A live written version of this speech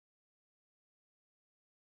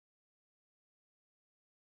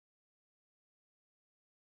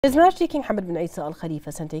His Majesty King Hamad bin Isa Al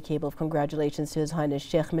Khalifa sent a cable of congratulations to His Highness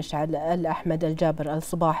Sheikh Mish'al Al Ahmed Al Jaber Al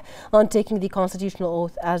Sabah on taking the constitutional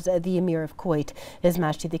oath as the Emir of Kuwait. His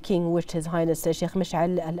Majesty the King wished His Highness Sheikh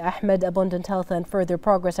Mish'al Al Ahmed abundant health and further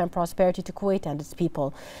progress and prosperity to Kuwait and its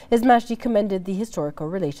people. His Majesty commended the historical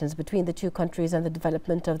relations between the two countries and the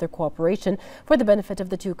development of their cooperation for the benefit of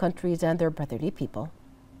the two countries and their brotherly people.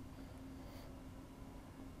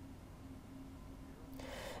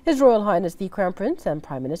 His Royal Highness the Crown Prince and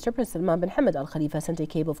Prime Minister Prince Salman bin Hamad Al Khalifa sent a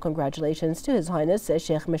cable of congratulations to His Highness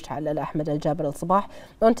Sheikh Mish'al Al Ahmed Al Jaber Al Sabah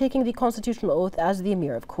on taking the constitutional oath as the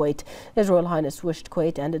Emir of Kuwait. His Royal Highness wished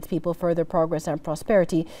Kuwait and its people further progress and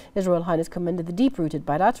prosperity. His Royal Highness commended the deep-rooted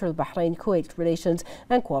bilateral Bahrain-Kuwait relations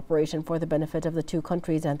and cooperation for the benefit of the two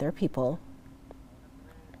countries and their people.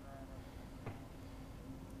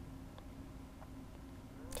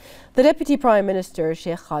 The Deputy Prime Minister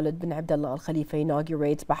Sheikh Khalid bin Abdullah Al Khalifa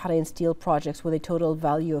inaugurates Bahrain steel projects with a total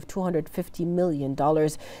value of $250 million,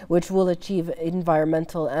 which will achieve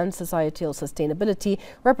environmental and societal sustainability,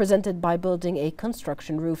 represented by building a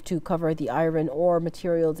construction roof to cover the iron ore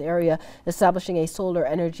materials area, establishing a solar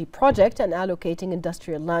energy project, and allocating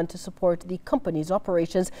industrial land to support the company's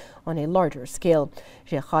operations on a larger scale.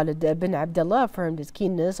 Sheikh Khalid bin Abdullah affirmed his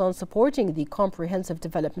keenness on supporting the comprehensive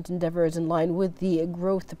development endeavours in line with the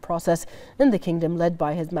growth process in the kingdom led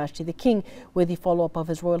by His Majesty the King, with the follow-up of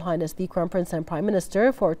His Royal Highness the Crown Prince and Prime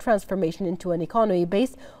Minister for transformation into an economy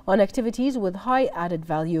based on activities with high added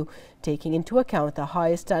value, taking into account the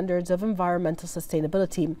highest standards of environmental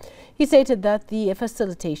sustainability. He stated that the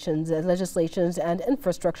facilitations, legislations and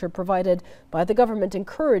infrastructure provided by the government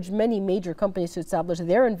encourage many major companies to establish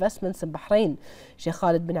their investments in Bahrain. Sheikh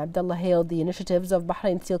Khalid bin Abdullah hailed the initiatives of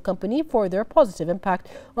Bahrain Steel Company for their positive impact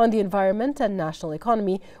on the environment and national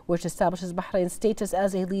economy, which establishes Bahrain's status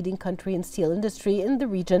as a leading country in steel industry in the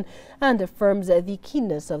region, and affirms the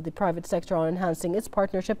keenness of the private sector on enhancing its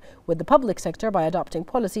partnership with the public sector by adopting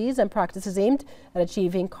policies and practices aimed at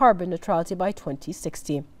achieving carbon neutrality by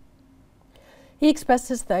 2060. He expressed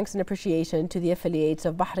his thanks and appreciation to the affiliates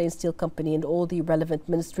of Bahrain Steel Company and all the relevant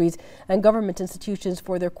ministries and government institutions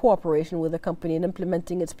for their cooperation with the company in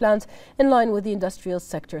implementing its plans in line with the Industrial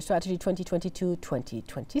Sector Strategy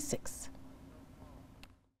 2022-2026.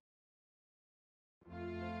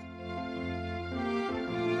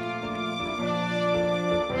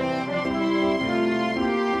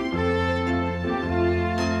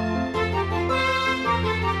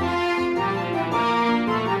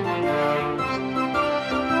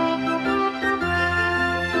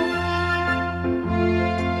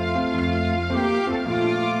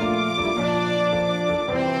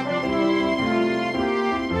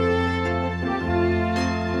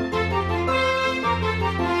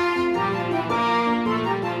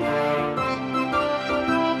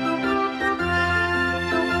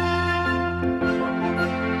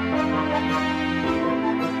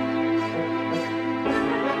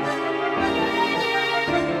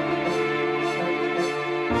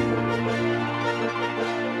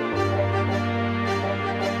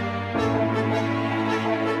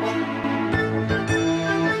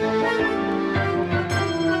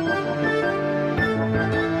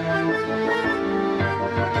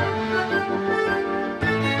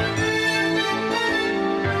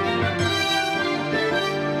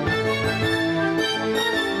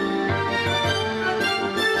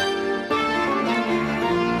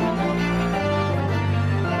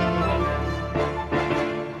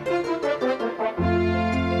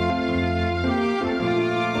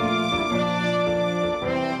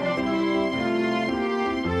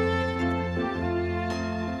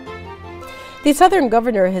 The Southern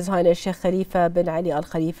Governor, His Highness Sheikh Khalifa bin Ali Al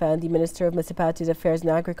Khalifa, and the Minister of Municipalities Affairs and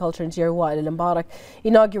Agriculture, Engineer Wael Al Mbarak,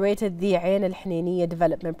 inaugurated the Ain Al Haniniya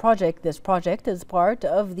Development Project. This project is part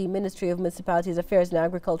of the Ministry of Municipalities Affairs and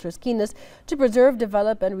Agriculture's keenness to preserve,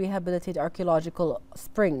 develop and rehabilitate archaeological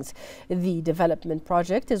springs. The development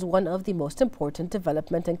project is one of the most important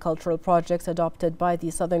development and cultural projects adopted by the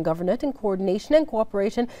Southern Governorate in coordination and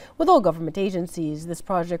cooperation with all government agencies. This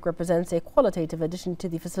project represents a qualitative addition to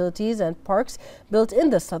the facilities and parks built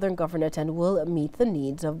in the Southern Governorate and will meet the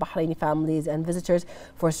needs of Bahraini families and visitors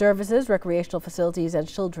for services, recreational facilities and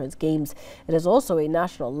children's games. It is also a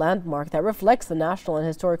national landmark that reflects the national and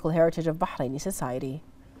historical heritage of Bahraini society.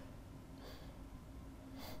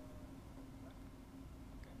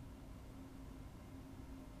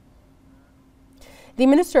 The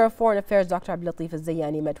Minister of Foreign Affairs, Dr. Abdulatif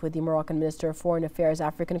al-Zayani, met with the Moroccan Minister of Foreign Affairs,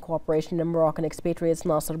 African Cooperation and Moroccan Expatriates,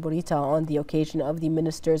 Nasser Bourita, on the occasion of the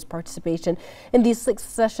minister's participation in the 6th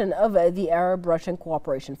session of the Arab-Russian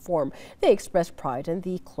Cooperation Forum. They expressed pride in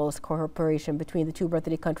the close cooperation between the two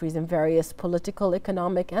brotherly countries in various political,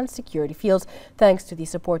 economic and security fields, thanks to the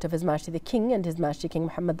support of His Majesty the King and His Majesty King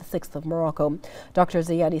Mohammed VI of Morocco. Dr.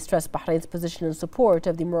 Zayani stressed Bahrain's position in support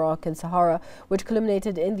of the Moroccan Sahara, which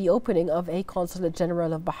culminated in the opening of a Consulate General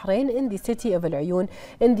of Bahrain in the city of Al Ayoun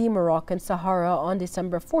in the Moroccan Sahara on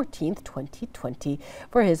December 14, 2020.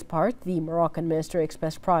 For his part, the Moroccan minister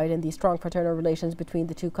expressed pride in the strong fraternal relations between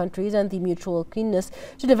the two countries and the mutual keenness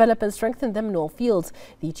to develop and strengthen them in all fields.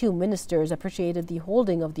 The two ministers appreciated the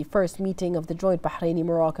holding of the first meeting of the joint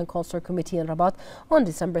Bahraini-Moroccan Consular Committee in Rabat on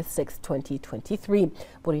December 6, 2023.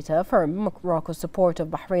 Bourita affirmed Morocco's support of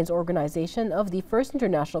Bahrain's organization of the first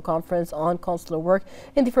international conference on consular work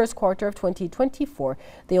in the first quarter of 2024.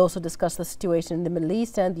 They also discussed the situation in the Middle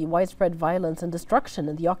East and the widespread violence and destruction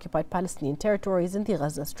in the occupied Palestinian territories in the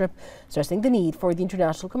Gaza Strip, stressing the need for the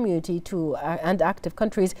international community and active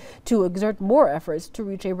countries to exert more efforts to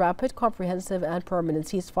reach a rapid, comprehensive and permanent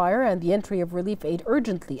ceasefire and the entry of relief aid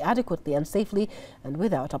urgently, adequately and safely and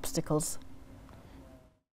without obstacles.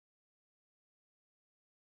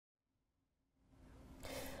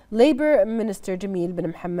 Labour Minister Jamil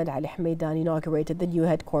bin Mohammed Ali Hameidan inaugurated the new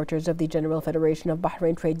headquarters of the General Federation of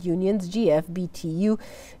Bahrain Trade Unions, GFBTU.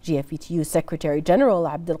 GFBTU Secretary General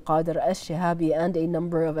Abdul Qadir Al-Shihabi and a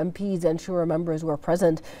number of MPs and Shura members were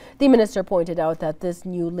present. The minister pointed out that this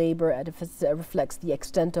new labour edifice reflects the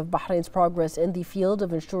extent of Bahrain's progress in the field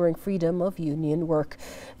of ensuring freedom of union work.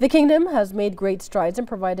 The kingdom has made great strides in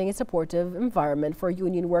providing a supportive environment for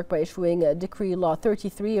union work by issuing Decree Law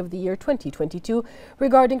 33 of the year 2022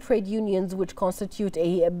 regarding trade unions, which constitute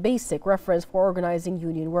a basic reference for organizing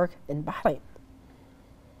union work in Bahrain.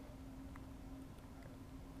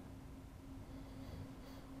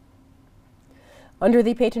 Under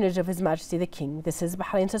the patronage of His Majesty the King, This Is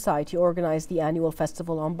Bahrain Society organized the annual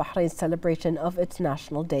festival on Bahrain's celebration of its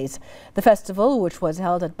national days. The festival, which was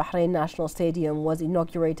held at Bahrain National Stadium, was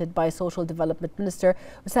inaugurated by Social Development Minister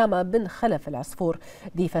Osama bin Khalaf Al Asfour.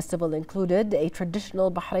 The festival included a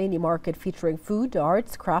traditional Bahraini market featuring food,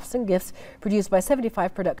 arts, crafts and gifts produced by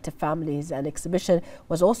 75 productive families. An exhibition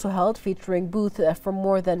was also held featuring booths from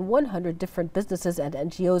more than 100 different businesses and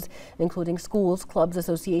NGOs, including schools, clubs,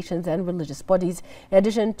 associations and religious bodies, in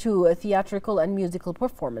addition to theatrical and musical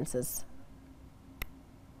performances.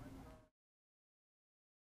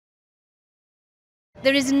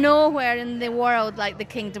 There is nowhere in the world like the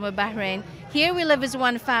Kingdom of Bahrain. Here we live as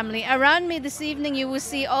one family. Around me this evening you will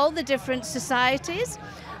see all the different societies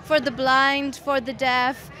for the blind, for the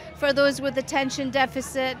deaf, for those with attention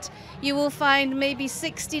deficit. You will find maybe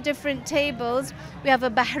 60 different tables. We have a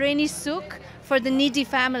Bahraini souk for the needy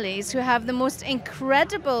families who have the most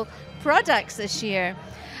incredible products this year.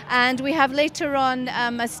 And we have later on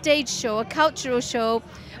a stage show, a cultural show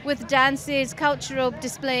with dances, cultural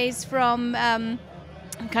displays from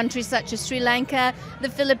countries such as Sri Lanka, the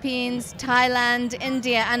Philippines, Thailand,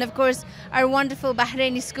 India, and of course our wonderful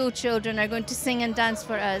Bahraini school children are going to sing and dance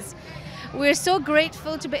for us. We're so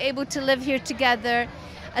grateful to be able to live here together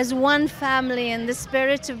as one family in the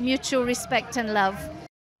spirit of mutual respect and love.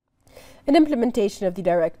 In implementation of the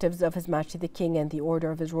directives of His Majesty the King and the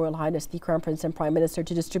order of His Royal Highness the Crown Prince and Prime Minister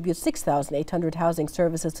to distribute 6,800 housing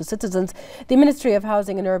services to citizens, the Ministry of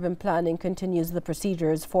Housing and Urban Planning continues the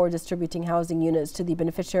procedures for distributing housing units to the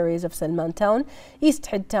beneficiaries of Salman Town, East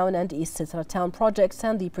Head Town and East Sitra Town projects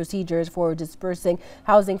and the procedures for disbursing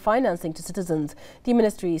housing financing to citizens. The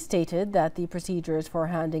Ministry stated that the procedures for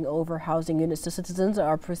handing over housing units to citizens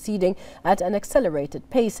are proceeding at an accelerated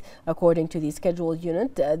pace. According to the scheduled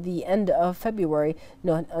unit, until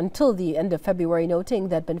the end of February, noting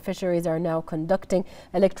that beneficiaries are now conducting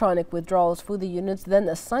electronic withdrawals for the units, then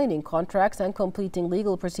assigning contracts and completing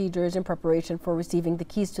legal procedures in preparation for receiving the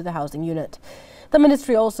keys to the housing unit. The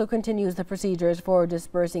Ministry also continues the procedures for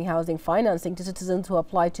disbursing housing financing to citizens who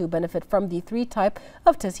apply to benefit from the 3 type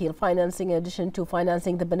of Tasheel financing, in addition to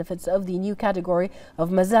financing the benefits of the new category of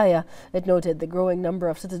Mazaya. It noted the growing number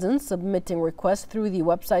of citizens submitting requests through the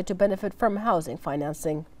website to benefit from housing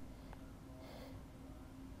financing.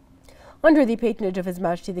 Under the patronage of His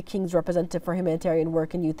Majesty the King's Representative for Humanitarian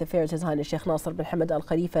Work and Youth Affairs, His Highness Sheikh Nasser bin Hamad Al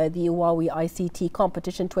Khalifa, the Huawei ICT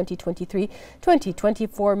Competition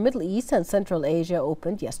 2023-2024 Middle East and Central Asia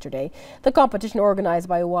opened yesterday. The competition, organized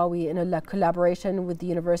by Huawei in a collaboration with the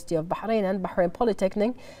University of Bahrain and Bahrain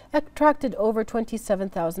Polytechnic, attracted over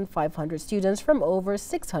 27,500 students from over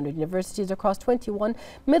 600 universities across 21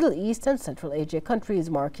 Middle East and Central Asia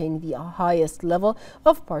countries, marking the highest level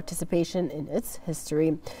of participation in its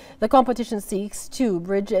history. The competition seeks to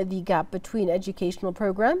bridge the gap between educational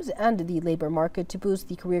programs and the labor market to boost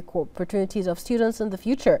the career opportunities of students in the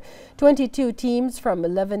future. 22 teams from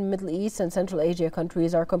 11 Middle East and Central Asia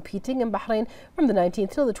countries are competing in Bahrain from the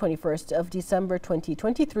 19th till the 21st of December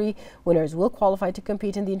 2023. Winners will qualify to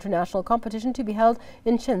compete in the international competition to be held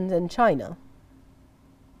in Shenzhen, China.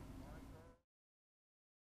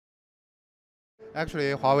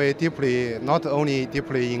 Actually, Huawei not only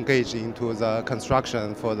deeply engaged into the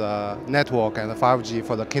construction for the network and the 5G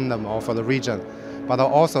for the kingdom or for the region, but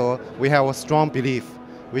also we have a strong belief,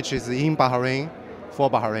 which is in Bahrain,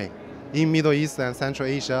 for Bahrain, in Middle East and Central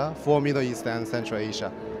Asia, for Middle East and Central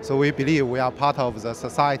Asia. So we believe we are part of the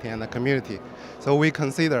society and the community. So we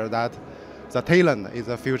consider that the talent is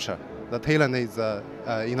the future. The talent is the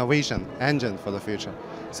innovation engine for the future.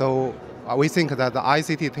 So we think that the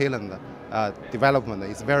ICT talent development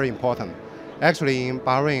is very important. Actually, in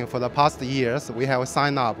Bahrain, for the past years, we have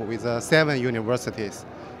signed up with 7 universities.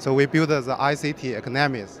 So we build the ICT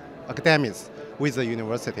academics with the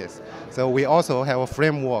universities. So we also have a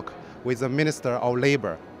framework with the Minister of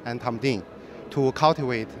Labor and Tamdin to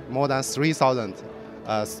cultivate more than 3,000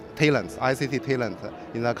 talents, ICT talent,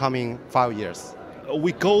 in the coming 5 years.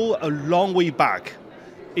 We go a long way back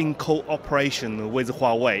in cooperation with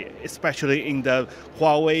Huawei, especially in the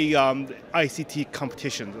Huawei ICT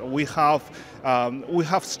competition. We have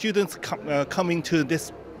students coming to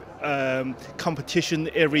this competition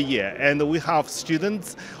every year, and we have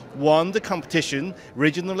students won the competition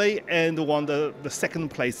regionally and won the second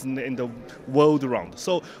place in the world round.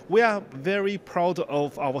 So we are very proud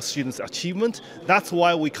of our students' achievement. That's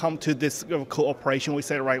why we come to this cooperation. We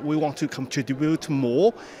say, right, we want to contribute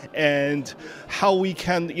more, and how we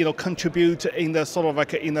can, contribute in the sort of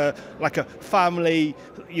like a family,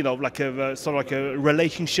 sort of like a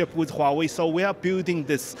relationship with Huawei. So we are building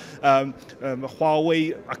this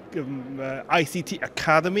Huawei ICT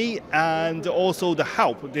Academy, and also the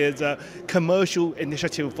help. There's a commercial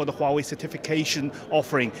initiative for the Huawei certification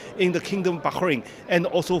offering in the Kingdom of Bahrain, and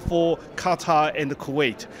also for Qatar and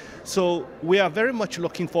Kuwait. So we are very much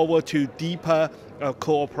looking forward to deeper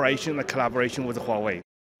cooperation and collaboration with Huawei.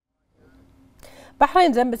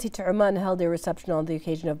 Bahrain's embassy to Oman held a reception on the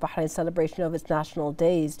occasion of Bahrain's celebration of its national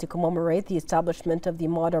days to commemorate the establishment of the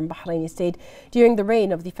modern Bahraini state during the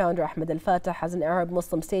reign of the founder Ahmed al-Fatah as an Arab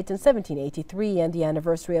Muslim state in 1783 and the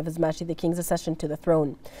anniversary of His Majesty the King's accession to the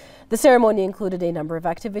throne. The ceremony included a number of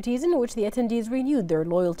activities in which the attendees renewed their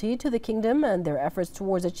loyalty to the kingdom and their efforts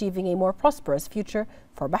towards achieving a more prosperous future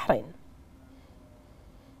for Bahrain.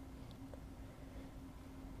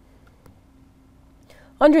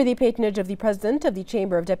 Under the patronage of the President of the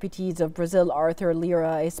Chamber of Deputies of Brazil, Arthur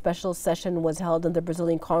Lira, a special session was held in the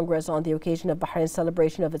Brazilian Congress on the occasion of Bahrain's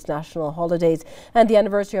celebration of its national holidays and the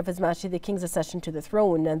anniversary of His Majesty the King's accession to the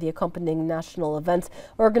throne, and the accompanying national events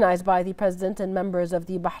organized by the President and members of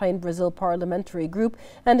the Bahrain-Brazil Parliamentary Group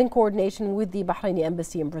and in coordination with the Bahraini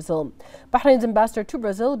Embassy in Brazil. Bahrain's ambassador to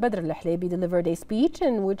Brazil, Badr al-Hlaybi, delivered a speech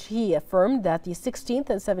in which he affirmed that the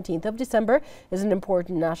 16th and 17th of December is an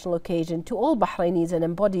important national occasion to all Bahrainis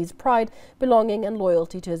and embodies pride, belonging and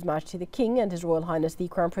loyalty to His Majesty the King and His Royal Highness the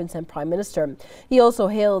Crown Prince and Prime Minister. He also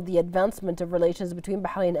hailed the advancement of relations between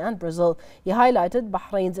Bahrain and Brazil. He highlighted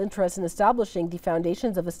Bahrain's interest in establishing the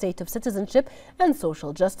foundations of a state of citizenship and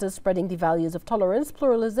social justice, spreading the values of tolerance,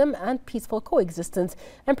 pluralism and peaceful coexistence,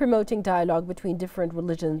 and promoting dialogue between different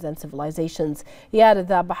religions and civilizations. He added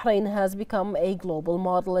that Bahrain has become a global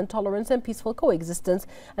model in tolerance and peaceful coexistence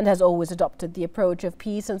and has always adopted the approach of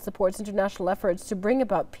peace and supports international efforts to bring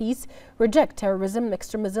about peace, reject terrorism,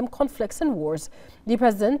 extremism, conflicts and wars. The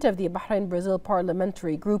President of the Bahrain-Brazil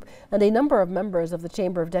Parliamentary Group and a number of members of the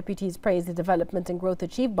Chamber of Deputies praised the development and growth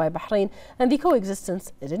achieved by Bahrain and the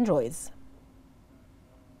coexistence it enjoys.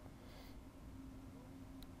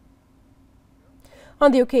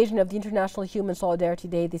 On the occasion of the International Human Solidarity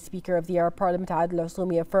Day, the Speaker of the Arab Parliament, Adel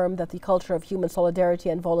Al-Asumi, affirmed that the culture of human solidarity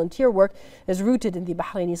and volunteer work is rooted in the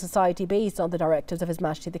Bahraini society based on the directives of His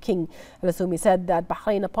Majesty the King. Al-Asumi said that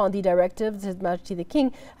Bahrain, upon the directives of His Majesty the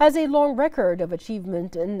King, has a long record of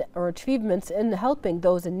achievements in helping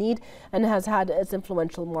those in need and has had its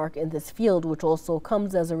influential mark in this field, which also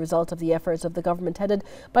comes as a result of the efforts of the government headed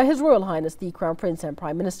by His Royal Highness the Crown Prince and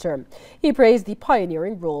Prime Minister. He praised the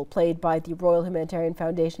pioneering role played by the Royal Humanitarian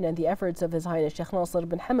Foundation and the efforts of His Highness Sheikh Nasser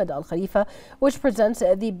bin Hamad Al Khalifa, which presents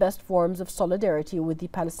the best forms of solidarity with the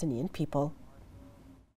Palestinian people.